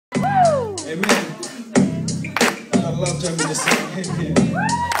Amen. I love German to sing. Amen.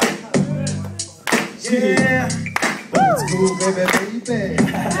 Yeah. BoldSkool, baby, baby.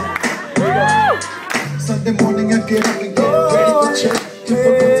 Sunday morning I get up and get ready for church. If I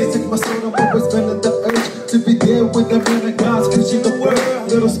want to take my soul, I'm always feeling the urge to be there with the man of God, preaching the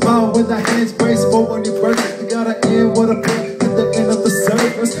word. Little smile with the hands raised for when you birth. I gotta end with a prayer at the end of the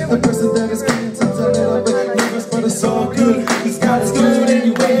service. The person that is coming to tell it a bit nervous, but it's all good. Cause God is good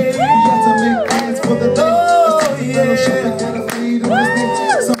anyway. We have to make plans for the day. It's just a little shit I gotta feed on this day.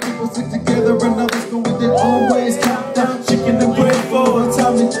 Some people stick together and others go with their own ways. Top down, chicken and bread for a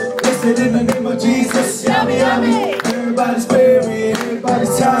tummy. Blessed in the name of Jesus. Yummy, yummy. Everybody's weary,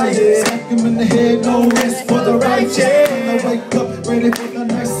 everybody's tired. Smack him in the head, no rest for the righteous. When I wake up, ready for the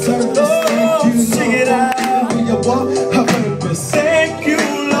next service. Thank you, sing it out. When you walk, have purpose. Thank you,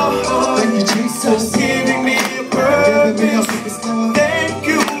 Lord. Thank you, Jesus. For giving me a purpose. Thank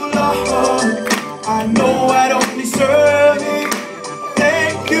you, Lord. I know I don't deserve it.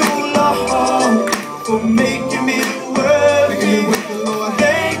 Thank you, Lord, for making me worthy.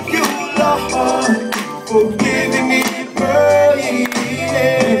 Thank you, Lord, for giving me praise.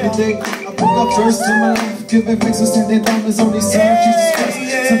 Every day I pick up first in my life, giving thanks and standing down as only Son, Jesus Christ.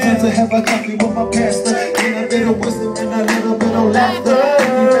 Sometimes I have a coffee with my pastor, and a bit of wisdom and a little bit of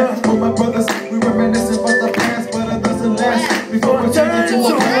laughter. With my brothers, we reminiscing about the past, but it doesn't last. Before we turn into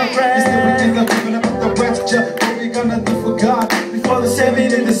a paragraph, instead we end up thinking about the rapture. What we gonna do for God before the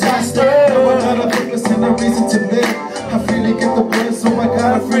Savior and disaster? No, I got a purpose and a reason to live. I freely get the blood, so I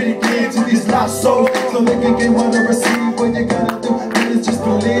gotta freely give to these lost souls, so they can get what I receive. What you gotta do is just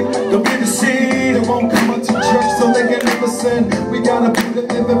believe. Don't be deceived, it won't come up to church, so they can never sin. We gotta be the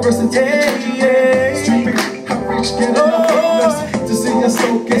living verse and take the church. Street preach, outreach, get enough witness to see your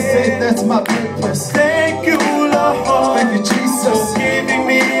soul get saved. That's my purpose. Thank you, Lord. Thank you, Jesus, for giving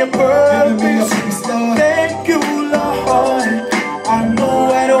me a purpose. Thank you, Lord. I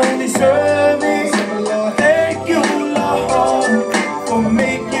know I don't deserve it. Thank you, Lord, for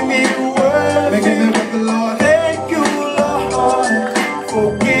making me worthy. Thank you, Lord,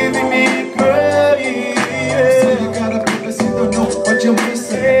 for giving me praise. So you got a purpose, you don't know what you're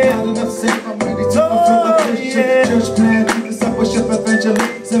missing. Not enough safe, I'm ready to fulfill the vision. Church plan, discipleship,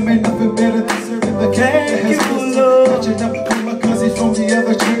 evangelism, ain't nothing better than serving the King that has risen. Catching up with my cousins from the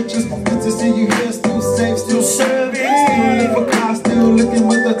other churches. Good to see you here, still safe, still serving. Still live for God, still looking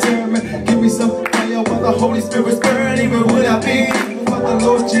with determined. Give me some fire while the Holy Spirit's burning. Where would I be without the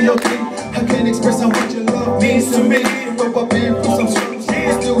Lord G.O.D.? I can't express how much your love means to me. Though I've been through some struggles,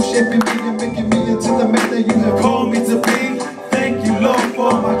 it's still shaping me and making me into the man that you have called me to be. Thank you, Lord,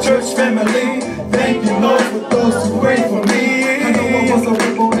 for my church family. Thank you, Lord, for those who pray for me. I know I was a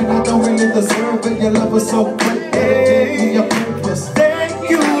rebel and I don't really deserve it. Your love was so great that it gave me a purpose. Thank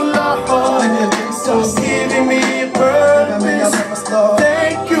you, Lord, for giving me a purpose.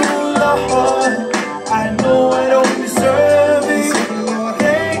 Thank you, Lord. I know I don't deserve it.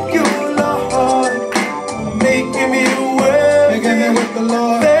 Thank you, Lord, for making me worthy.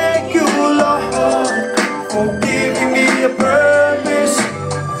 Thank you, Lord, for giving me a purpose.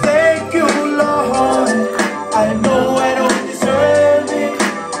 Thank you, Lord. I know I don't deserve it.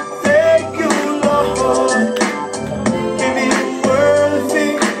 Thank you, Lord, for making me worthy.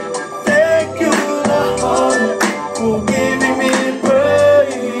 Thank you, Lord, for giving me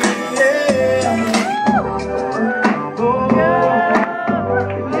praise.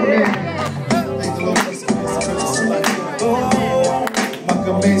 Thank the Lord for this grace.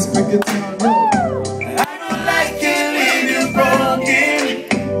 I don't like it leaving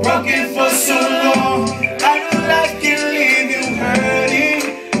broken for so long. I don't like it leaving hurting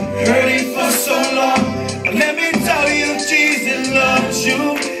for so long. Let me tell you, Jesus loves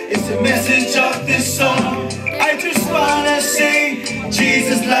you. It's the message of this song. I just wanna say,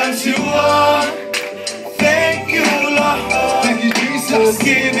 Jesus loves you all. Thank you, Lord. Thank you, Jesus, for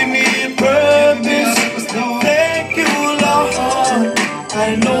giving me a purpose. Thank you, Lord.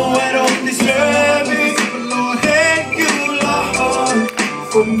 I know I don't deserve it. Thank you, Lord,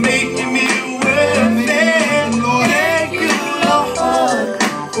 for making me worthy. Thank you, Lord,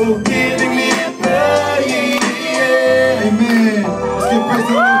 for giving me